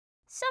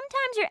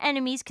Sometimes your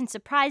enemies can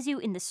surprise you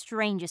in the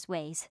strangest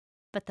ways.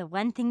 But the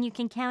one thing you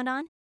can count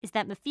on is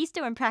that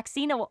Mephisto and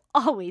Praxina will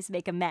always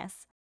make a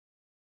mess.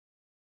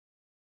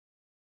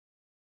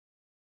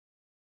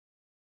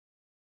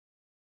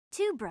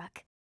 To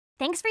Brooke,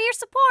 thanks for your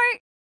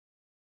support!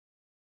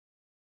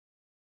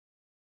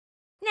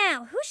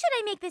 Now, who should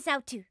I make this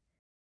out to?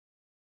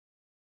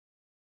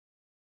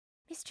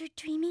 Mr.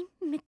 Dreaming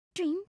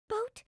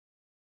McDreamboat?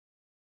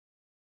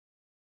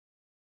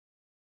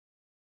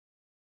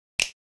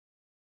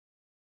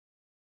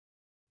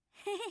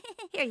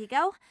 Here you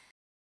go.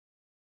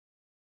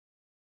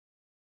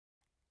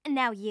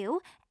 Now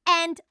you,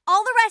 and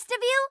all the rest of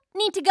you,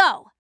 need to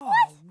go.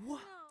 What?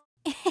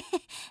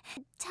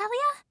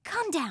 Talia,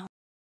 calm down.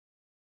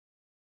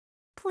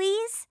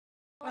 Please?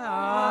 Hey.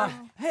 I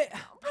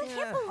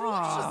can't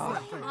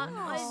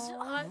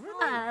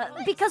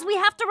believe Because we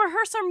have to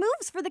rehearse our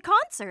moves for the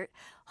concert.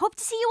 Hope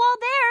to see you all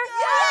there.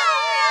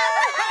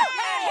 Yeah!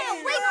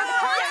 Can't wait for the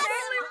concert!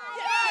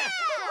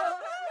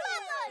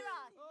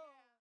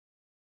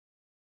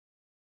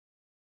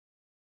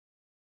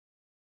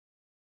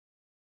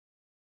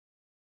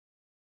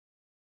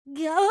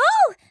 Go!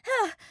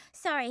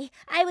 Sorry,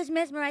 I was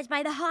mesmerized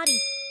by the hottie.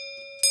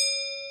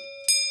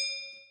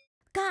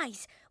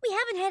 Guys, we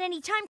haven't had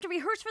any time to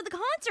rehearse for the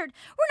concert.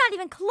 We're not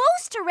even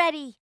close to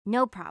ready.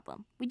 No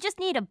problem. We just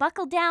need to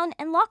buckle down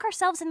and lock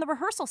ourselves in the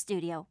rehearsal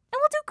studio, and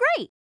we'll do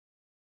great.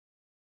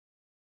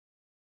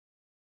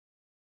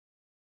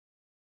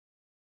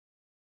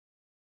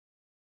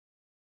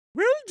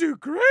 We'll do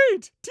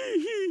great!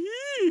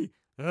 Tee-hee-hee!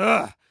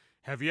 Ugh!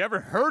 Have you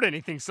ever heard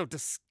anything so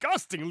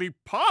disgustingly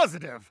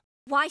positive?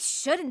 Why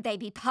shouldn't they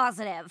be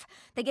positive?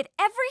 They get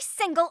every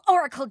single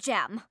Oracle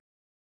gem.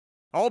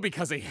 All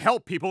because they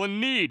help people in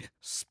need.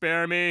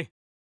 Spare me.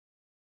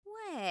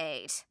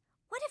 Wait,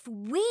 what if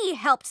we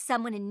helped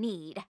someone in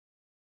need?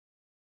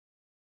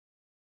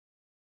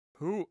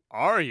 Who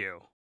are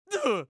you?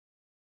 Ugh.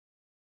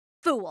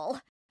 Fool.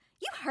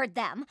 You heard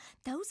them.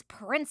 Those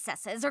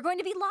princesses are going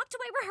to be locked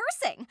away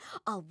rehearsing.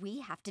 All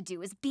we have to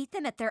do is beat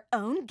them at their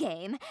own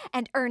game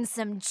and earn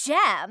some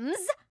gems.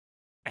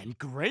 And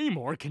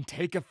Greymore can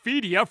take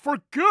Ophedia for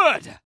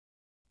good!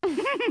 Hands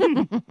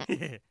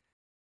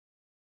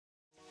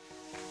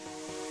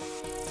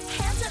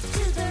up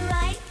to the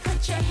right,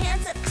 put your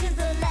hands up to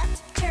the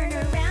left, turn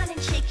around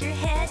and shake your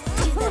head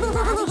to the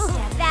lolly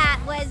step.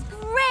 That was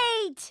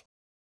great!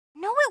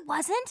 No, it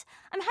wasn't.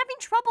 I'm having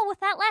trouble with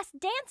that last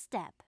dance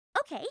step.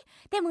 Okay,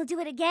 then we'll do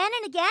it again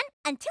and again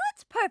until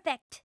it's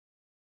perfect.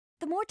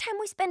 The more time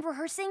we spend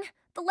rehearsing,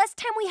 the less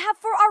time we have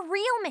for our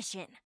real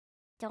mission.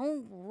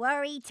 Don't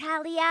worry,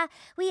 Talia.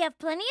 We have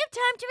plenty of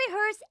time to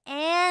rehearse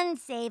and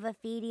save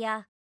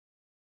Ophedia.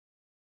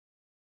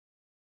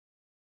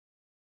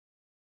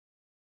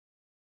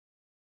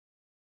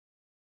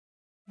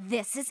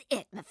 This is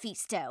it,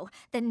 Mephisto.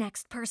 The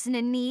next person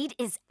in need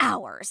is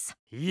ours.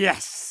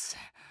 Yes!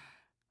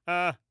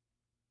 How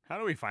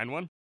do we find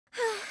one?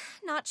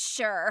 Not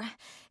sure.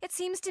 It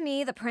seems to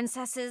me the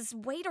princesses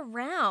wait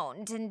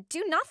around and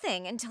do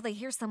nothing until they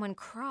hear someone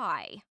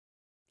cry.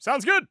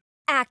 Sounds good!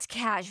 Act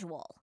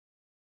casual.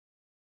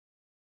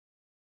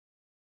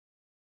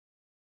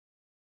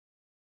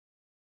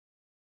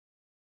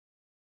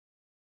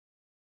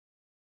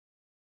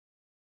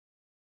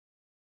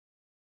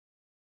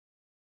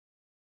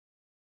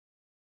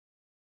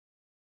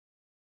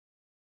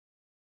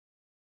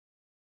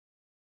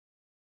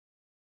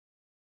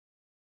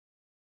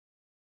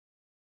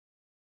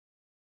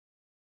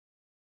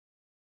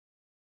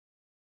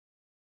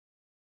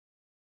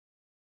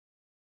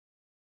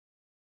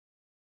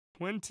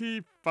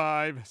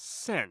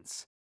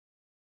 $0.25.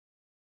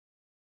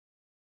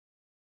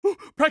 Ooh,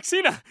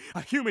 Praxina!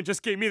 A human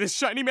just gave me this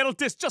shiny metal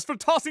disc just for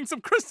tossing some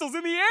crystals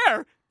in the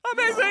air!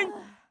 Amazing!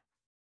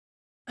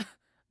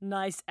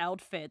 Nice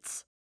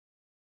outfits.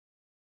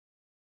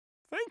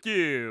 Thank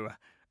you.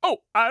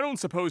 Oh, I don't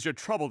suppose you're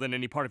troubled in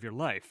any part of your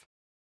life.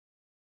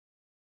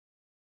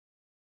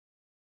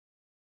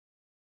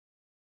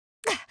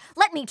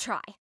 Let me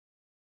try.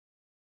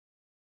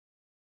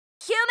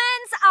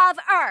 Humans of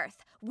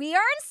Earth, we are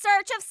in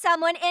search of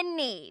someone in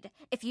need.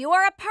 If you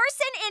are a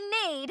person in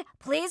need,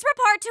 please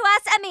report to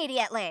us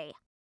immediately.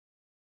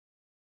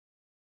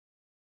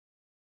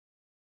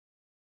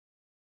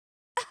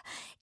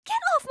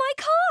 Get off my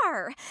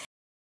car!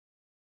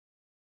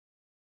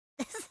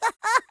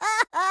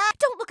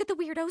 Don't look at the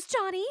weirdos,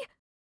 Johnny.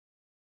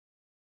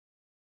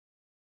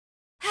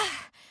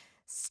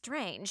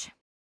 Strange.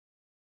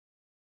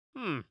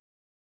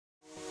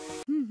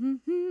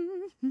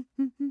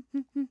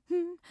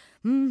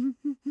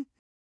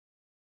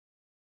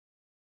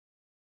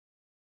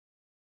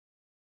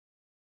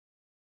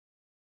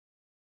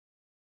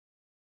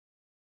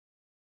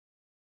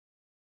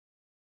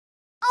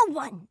 Oh,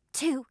 1,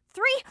 2,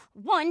 3.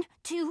 1,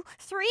 2,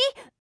 3.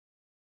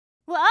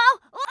 Whoa!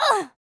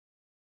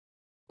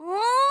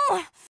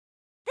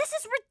 This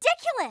is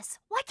ridiculous!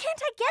 Why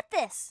can't I get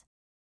this?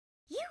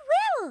 You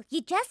will.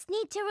 You just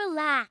need to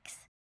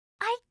relax.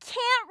 I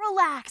can't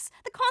relax.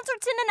 The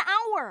concert's in an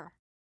hour.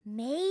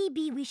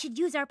 Maybe we should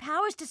use our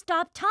powers to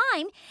stop time,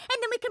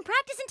 and then we can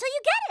practice until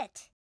you get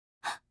it.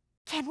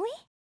 Can we?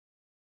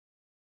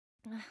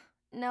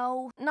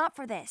 No, not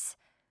for this.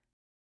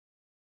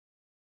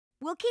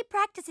 We'll keep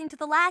practicing to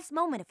the last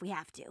moment if we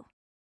have to.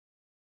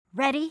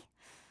 Ready?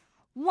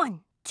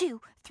 1,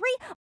 2, 3.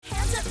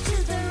 Hands up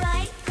to the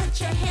right, put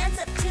your hands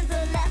up to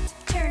the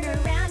left. Turn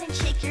around and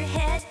shake your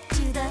head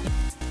to the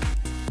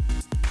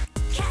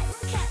cat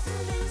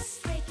and moose.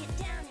 Break it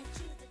down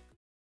into the...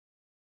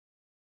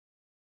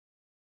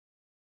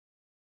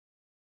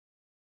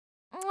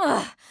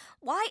 Ugh,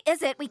 why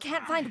is it we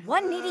can't find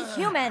one needy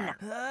human?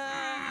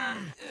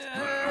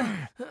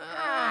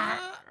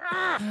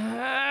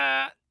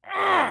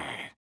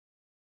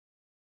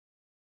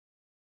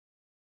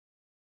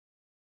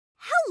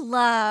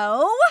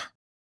 Hello?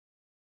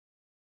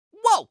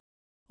 Whoa!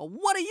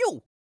 What are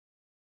you?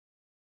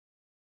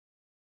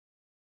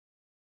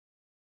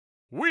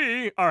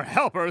 We are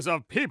helpers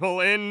of people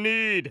in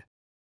need.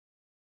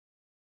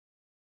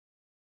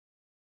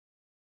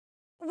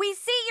 We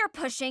see you're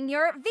pushing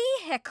your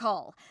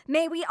vehicle.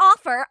 May we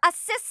offer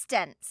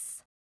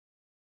assistance?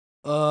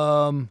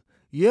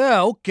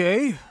 Yeah,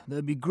 okay.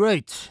 That'd be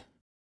great.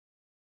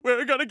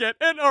 We're gonna get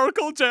an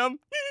Oracle gem.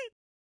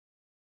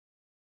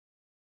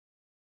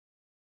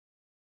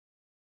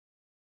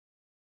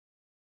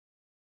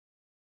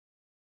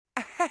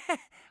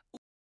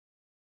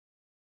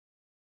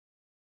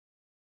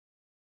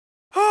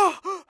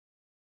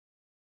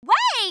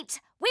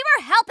 Wait! We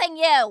were helping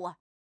you!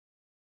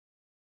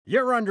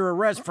 You're under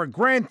arrest for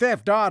Grand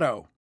Theft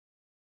Auto.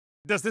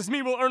 Does this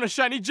mean we'll earn a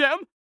shiny gem?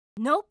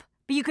 Nope,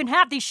 but you can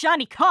have these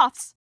shiny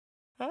cuffs.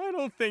 I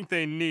don't think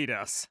they need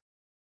us.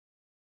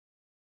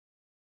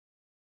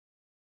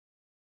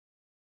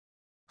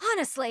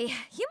 Honestly,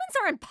 humans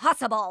are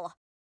impossible.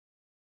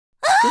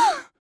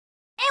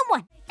 And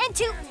 1, and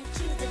 2. Down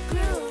into the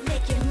groove,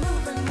 make you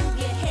move and move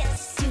your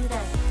hips to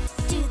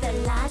the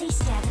lolly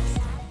step.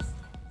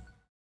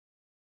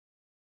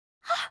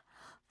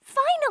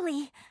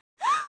 Finally!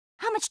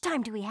 How much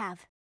time do we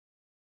have?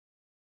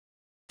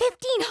 15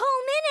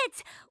 whole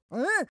minutes!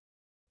 Ugh.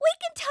 We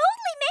can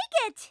totally make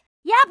it!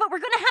 Yeah, but we're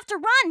gonna have to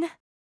run.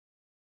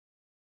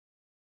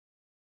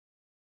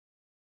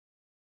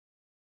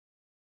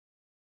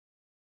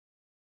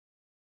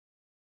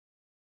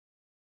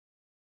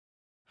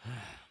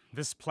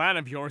 This plan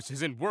of yours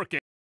isn't working.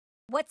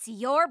 What's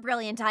your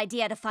brilliant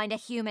idea to find a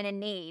human in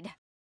need?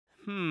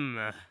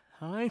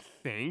 I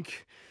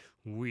think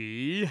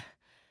we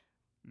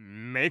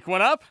make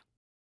one up?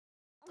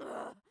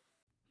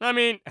 I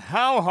mean,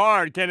 how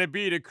hard can it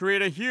be to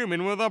create a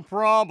human with a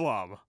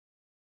problem?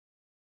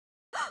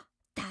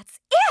 That's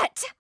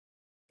it!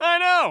 I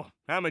know!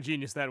 I'm a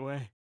genius that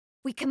way.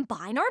 We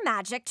combine our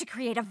magic to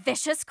create a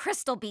vicious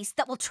crystal beast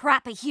that will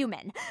trap a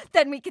human.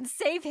 Then we can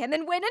save him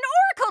and win an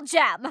Oracle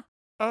gem!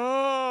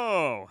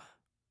 Oh.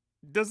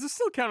 Does this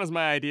still count as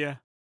my idea?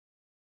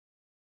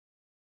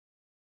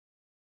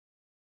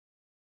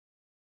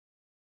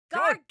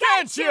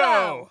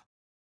 Gargantuo!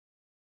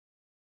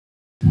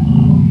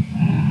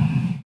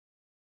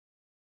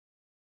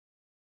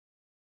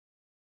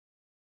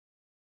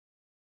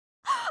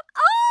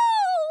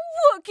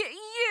 Oh, look at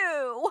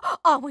you!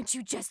 Aren't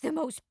you just the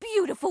most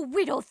beautiful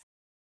riddle?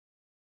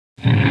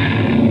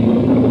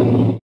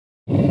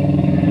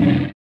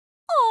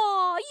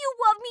 Oh, you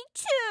love me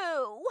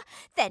too!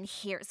 Then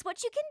here's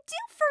what you can do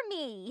for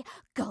me.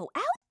 Go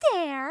out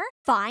there,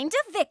 find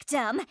a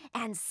victim,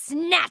 and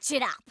snatch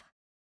it up.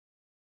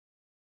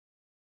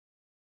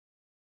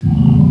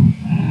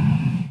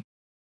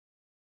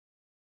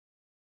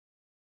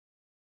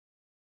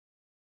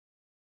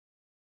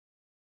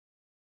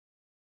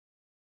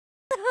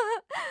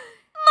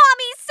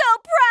 Mommy's so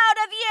proud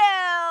of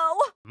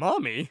you!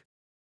 Mommy?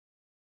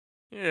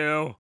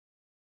 Ew.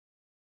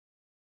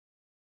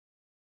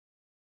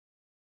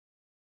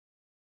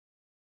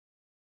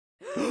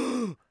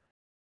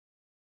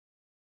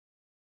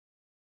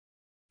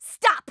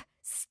 Stop!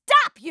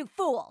 Stop, you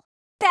fool!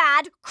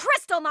 Bad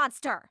crystal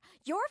monster!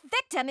 Your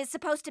victim is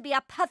supposed to be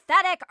a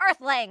pathetic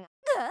earthling!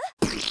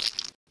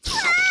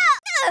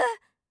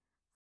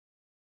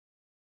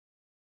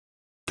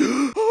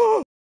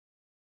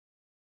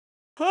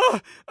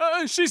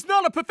 She's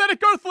not a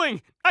pathetic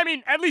earthling! I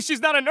mean, at least she's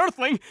not an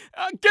earthling!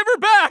 Give her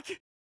back!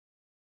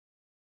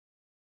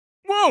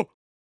 Whoa!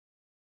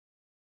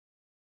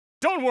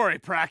 Don't worry,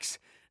 Prax.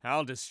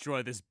 I'll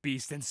destroy this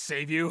beast and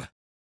save you.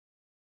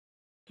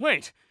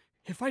 Wait,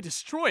 if I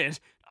destroy it,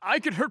 I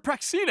could hurt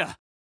Praxina.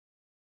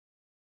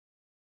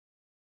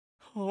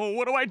 Oh,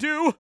 what do I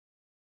do?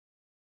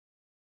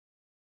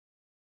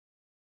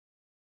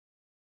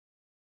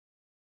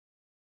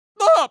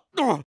 Ah!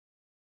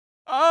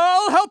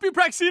 I'll help you,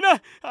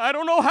 Praxina! I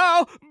don't know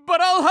how, but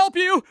I'll help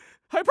you!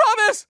 I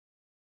promise!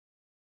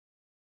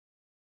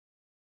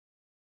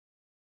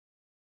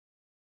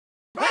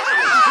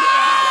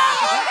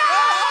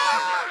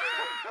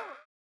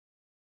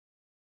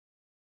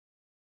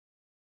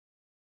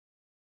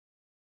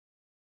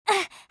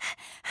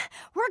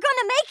 We're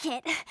gonna make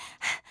it.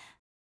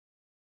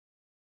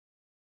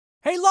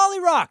 Hey,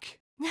 LoliRock!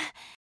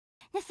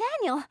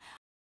 Nathaniel,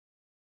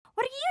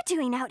 what are you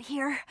doing out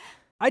here?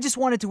 I just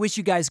wanted to wish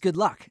you guys good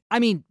luck. I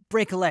mean,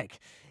 break a leg.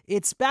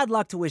 It's bad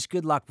luck to wish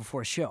good luck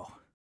before a show.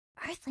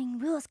 Earthling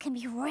rules can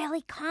be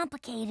really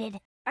complicated.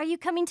 Are you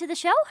coming to the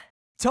show?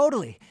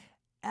 Totally.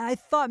 I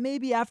thought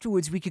maybe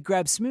afterwards we could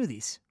grab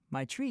smoothies.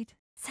 My treat.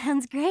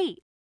 Sounds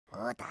great.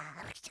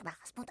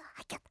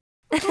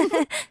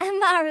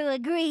 Maru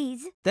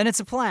agrees. Then it's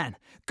a plan.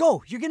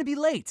 Go, you're gonna be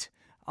late.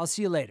 I'll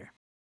see you later.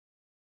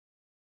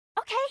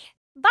 Okay,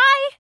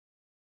 bye!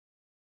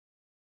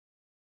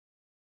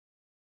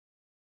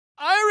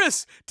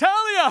 Iris!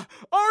 Talia!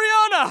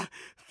 Ariana!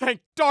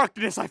 Thank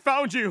darkness I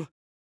found you!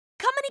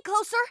 Come any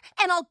closer,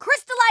 and I'll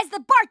crystallize the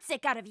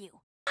Bartzik out of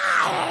you.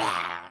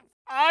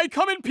 I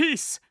come in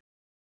peace!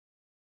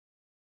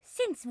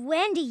 Since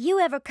when do you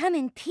ever come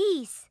in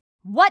peace?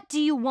 What do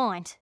you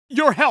want?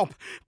 Your help!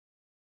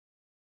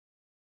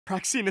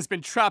 Praxina's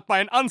been trapped by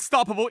an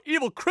unstoppable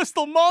evil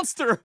crystal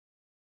monster!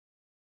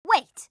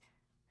 Wait,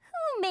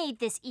 who made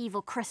this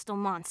evil crystal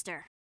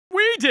monster?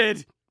 We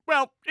did!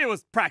 Well, it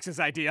was Prax's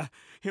idea.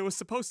 It was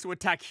supposed to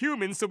attack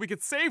humans so we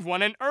could save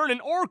one and earn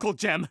an oracle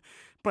gem,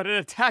 but it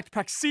attacked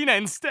Praxina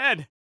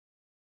instead.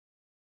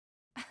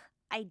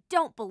 I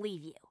don't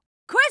believe you.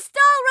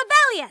 Crystal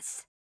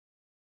Rebellious!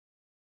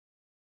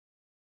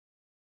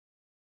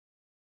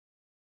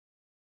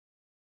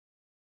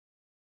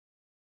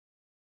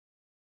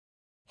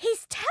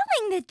 He's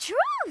telling the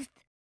truth!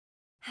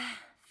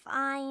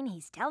 Fine,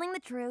 he's telling the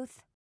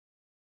truth.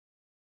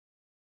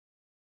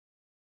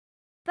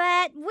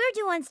 But we're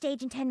due on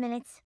stage in 10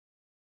 minutes.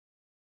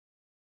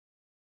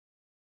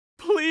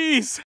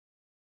 Please!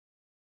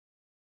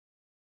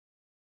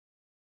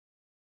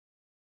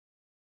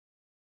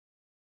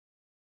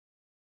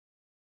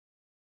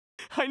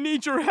 I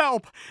need your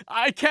help!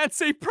 I can't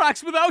save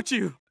Prax without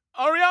you!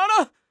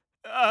 Ariana?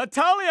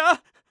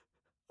 Talia?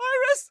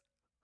 Iris?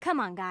 Come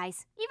on,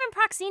 guys. Even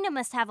Praxina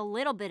must have a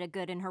little bit of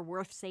good in her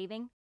worth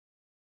saving.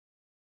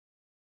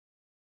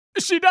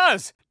 She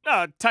does!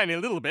 A tiny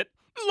little bit.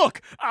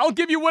 Look, I'll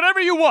give you whatever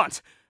you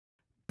want!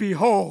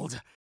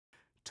 Behold,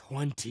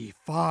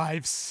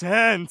 25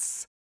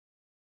 cents!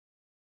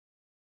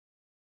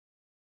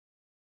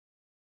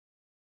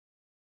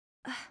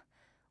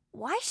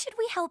 Why should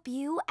we help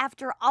you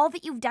after all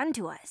that you've done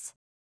to us?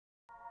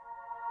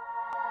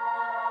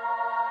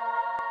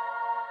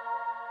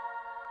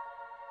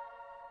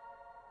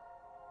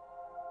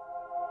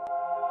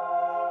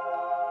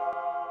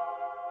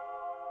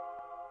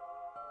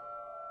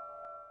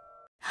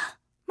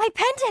 My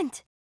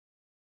pendant!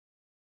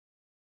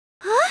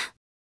 Huh?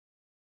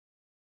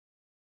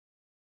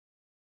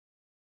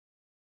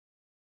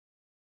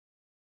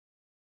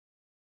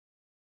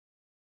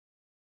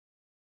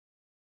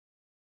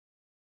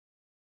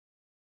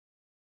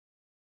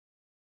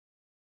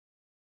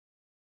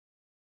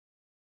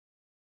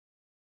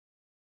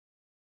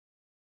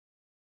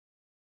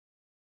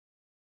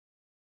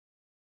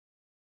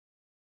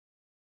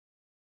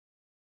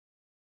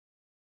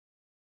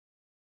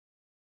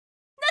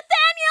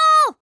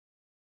 Nathaniel!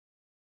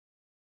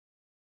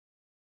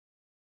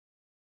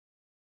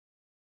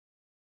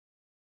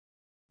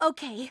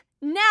 Okay,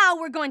 now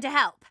we're going to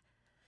help.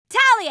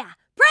 Talia,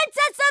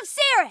 Princess of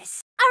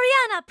Cirrus!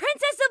 Ariana,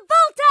 Princess of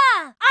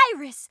Volta!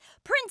 Iris,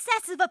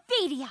 Princess of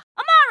Ephedia!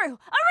 Amaru,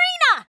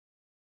 Arena!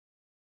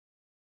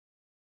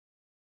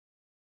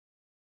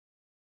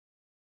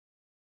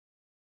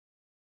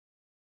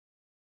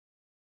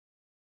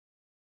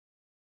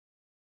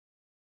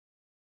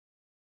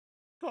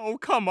 Oh,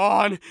 come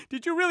on!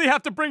 Did you really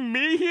have to bring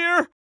me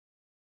here?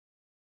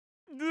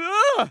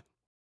 Ugh!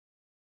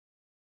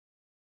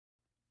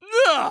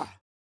 Ugh!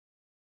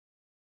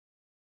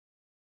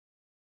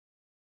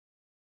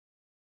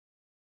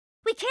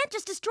 We can't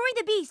just destroy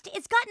the beast.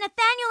 It's got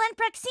Nathaniel and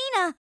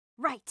Praxina.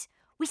 Right.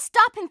 We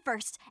stop him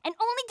first and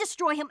only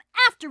destroy him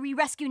after we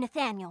rescue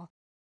Nathaniel.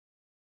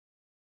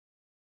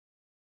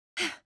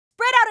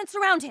 Spread out and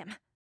surround him.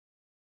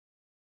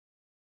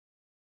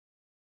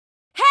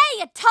 Hey,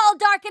 you tall,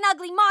 dark, and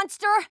ugly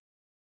monster!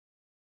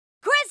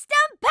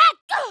 Christum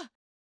Pack!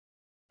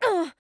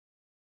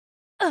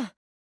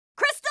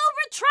 Crystal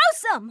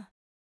Retrosum!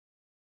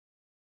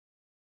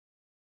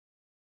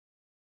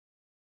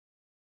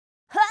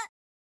 Huh?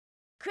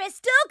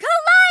 Crystal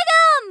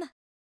Collidum!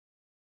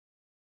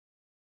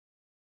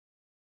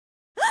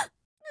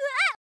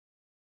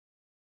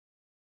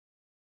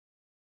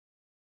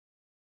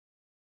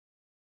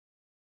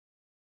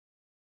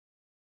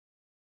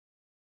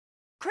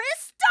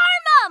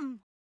 Christarmum!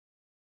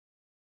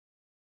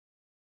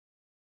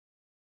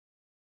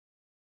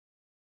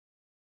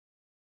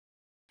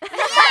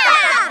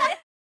 Yeah!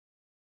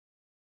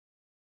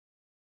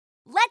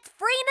 Let's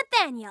free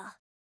Nathaniel.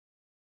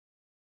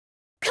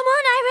 Come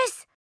on,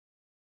 Iris.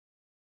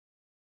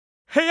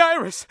 Hey,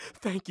 Iris!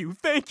 Thank you,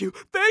 thank you,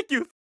 thank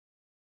you!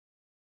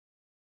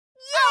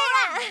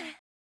 Yeah!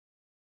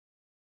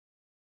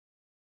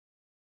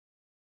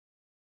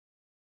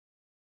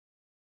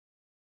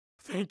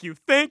 Thank you,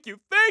 thank you,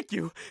 thank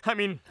you! I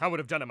mean, I would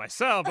have done it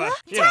myself, but,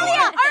 you know,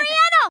 Talia!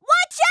 Ariana!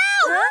 Watch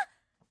Huh?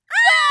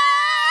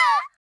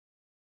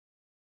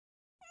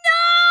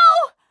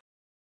 No!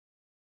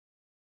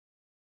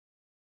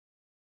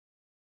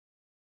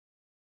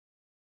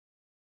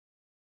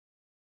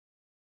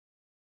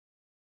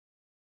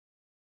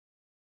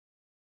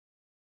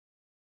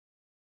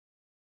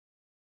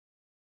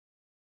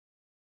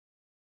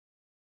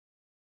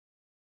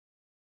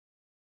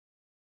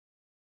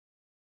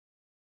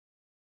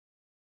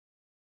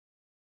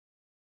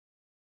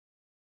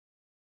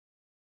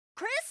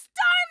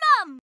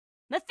 Christelle!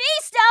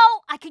 Mephisto,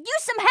 I could use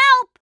some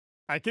help!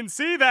 I can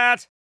see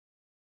that.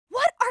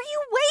 What are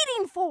you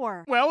waiting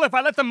for? Well, if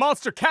I let the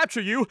monster capture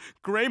you,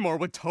 Greymore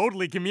would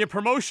totally give me a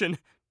promotion.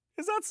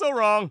 Is that so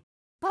wrong?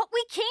 But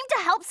we came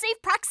to help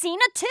save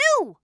Praxina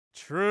too!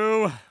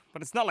 True,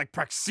 but it's not like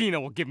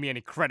Praxina will give me any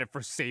credit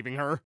for saving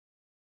her.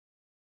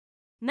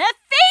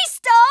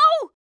 Mephisto!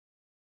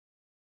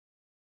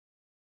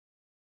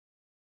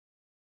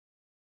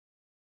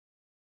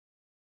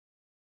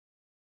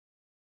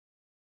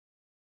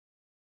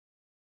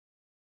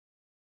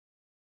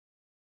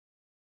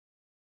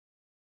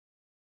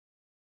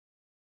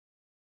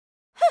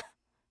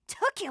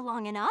 Took you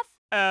long enough.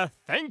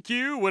 Thank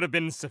you would have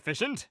been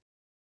sufficient.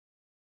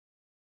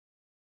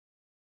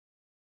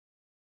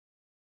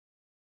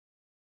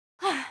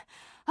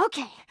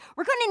 Okay,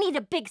 we're gonna need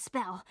a big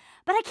spell,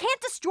 but I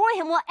can't destroy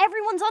him while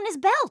everyone's on his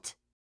belt.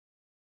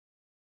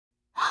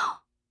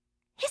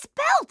 His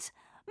belt!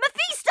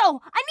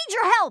 Mephisto, I need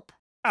your help!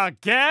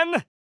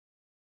 Again?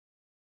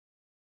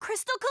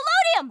 Crystal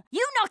Collodium!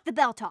 You knock the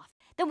belt off.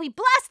 Then we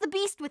blast the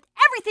beast with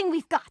everything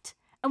we've got.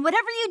 And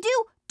whatever you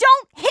do,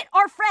 don't hit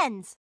our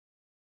friends!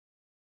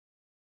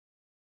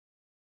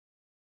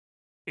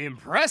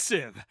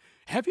 Impressive!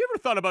 Have you ever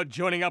thought about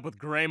joining up with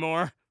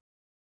Greymore?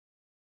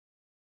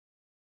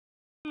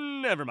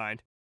 Never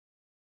mind.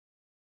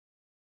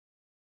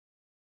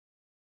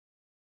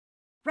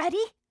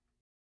 Ready?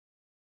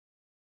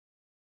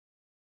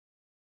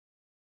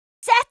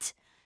 Set!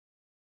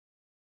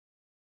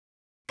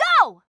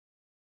 Go!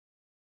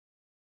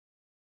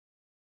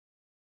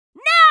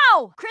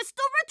 Now!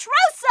 Crystal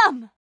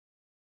Retrosum!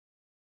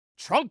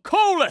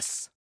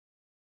 Truncolus!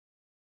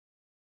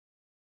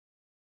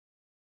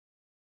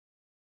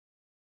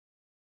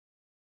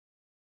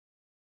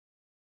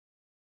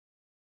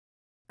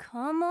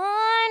 Come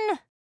on!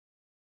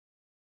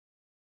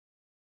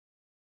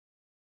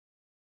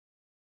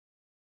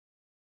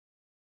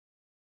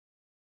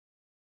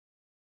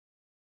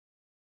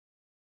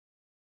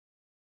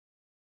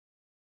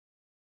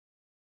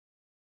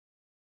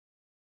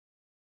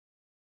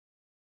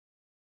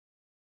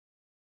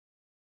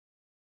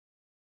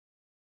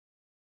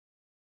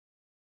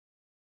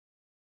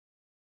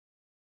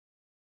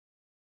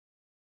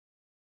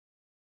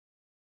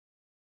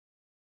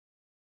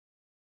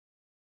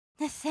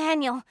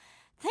 Nathaniel,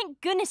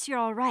 thank goodness you're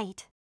all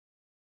right.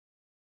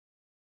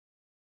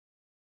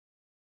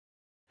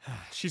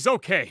 She's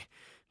okay,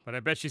 but I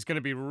bet she's gonna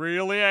be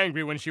really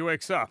angry when she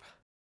wakes up.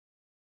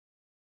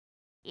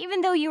 Even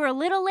though you were a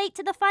little late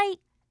to the fight,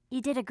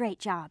 you did a great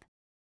job.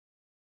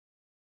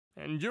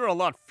 And you're a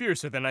lot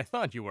fiercer than I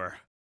thought you were.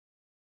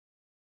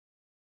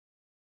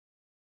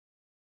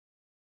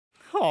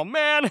 Oh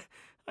man,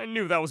 I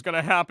knew that was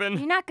gonna happen.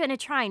 You're not gonna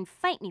try and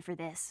fight me for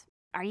this,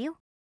 are you?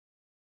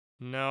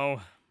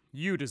 No,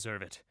 you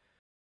deserve it.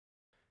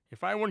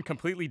 If I weren't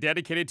completely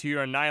dedicated to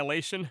your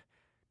annihilation,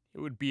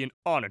 it would be an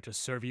honor to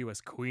serve you as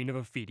Queen of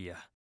Ophidia.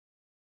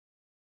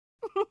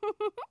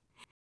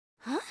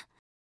 Huh?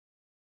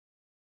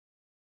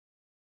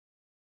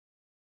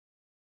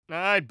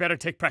 I'd better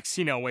take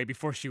Praxina away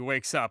before she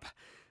wakes up.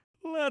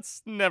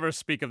 Let's never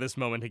speak of this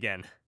moment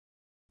again.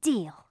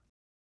 Deal.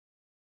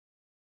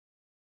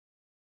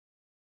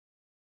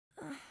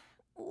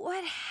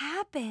 What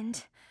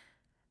happened?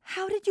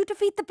 How did you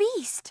defeat the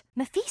beast?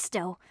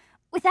 Mephisto,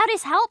 without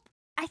his help,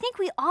 I think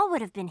we all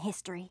would have been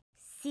history.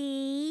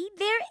 See,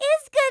 there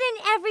is good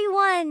in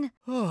everyone.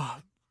 Oh,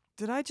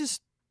 did I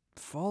just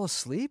fall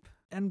asleep?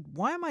 And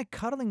why am I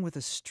cuddling with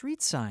a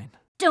street sign?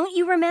 Don't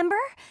you remember?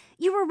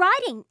 You were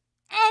riding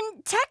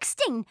and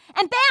texting,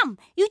 and bam,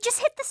 you just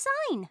hit the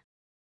sign.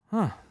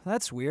 Huh,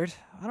 that's weird.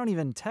 I don't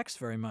even text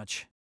very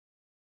much.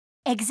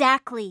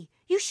 Exactly.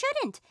 You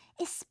shouldn't,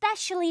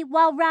 especially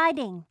while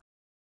riding.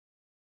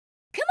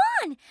 Come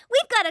on,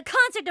 we've got a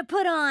concert to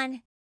put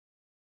on.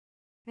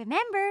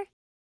 Remember,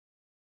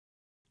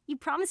 you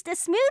promised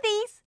us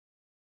smoothies.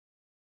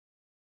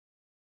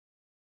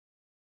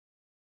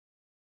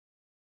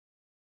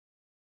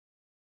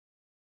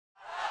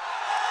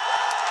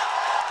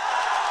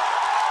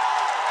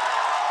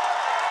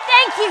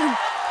 Thank you!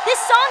 This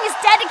song is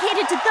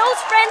dedicated to those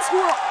friends who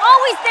are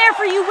always there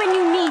for you when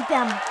you need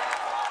them.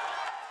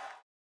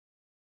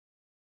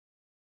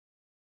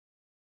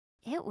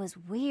 It was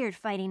weird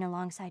fighting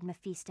alongside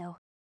Mephisto,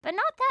 but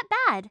not that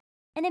bad.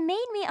 And it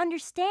made me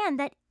understand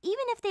that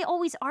even if they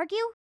always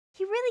argue,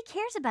 he really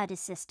cares about his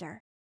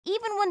sister.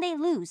 Even when they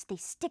lose, they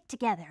stick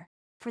together,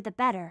 for the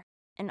better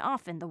and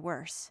often the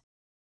worse.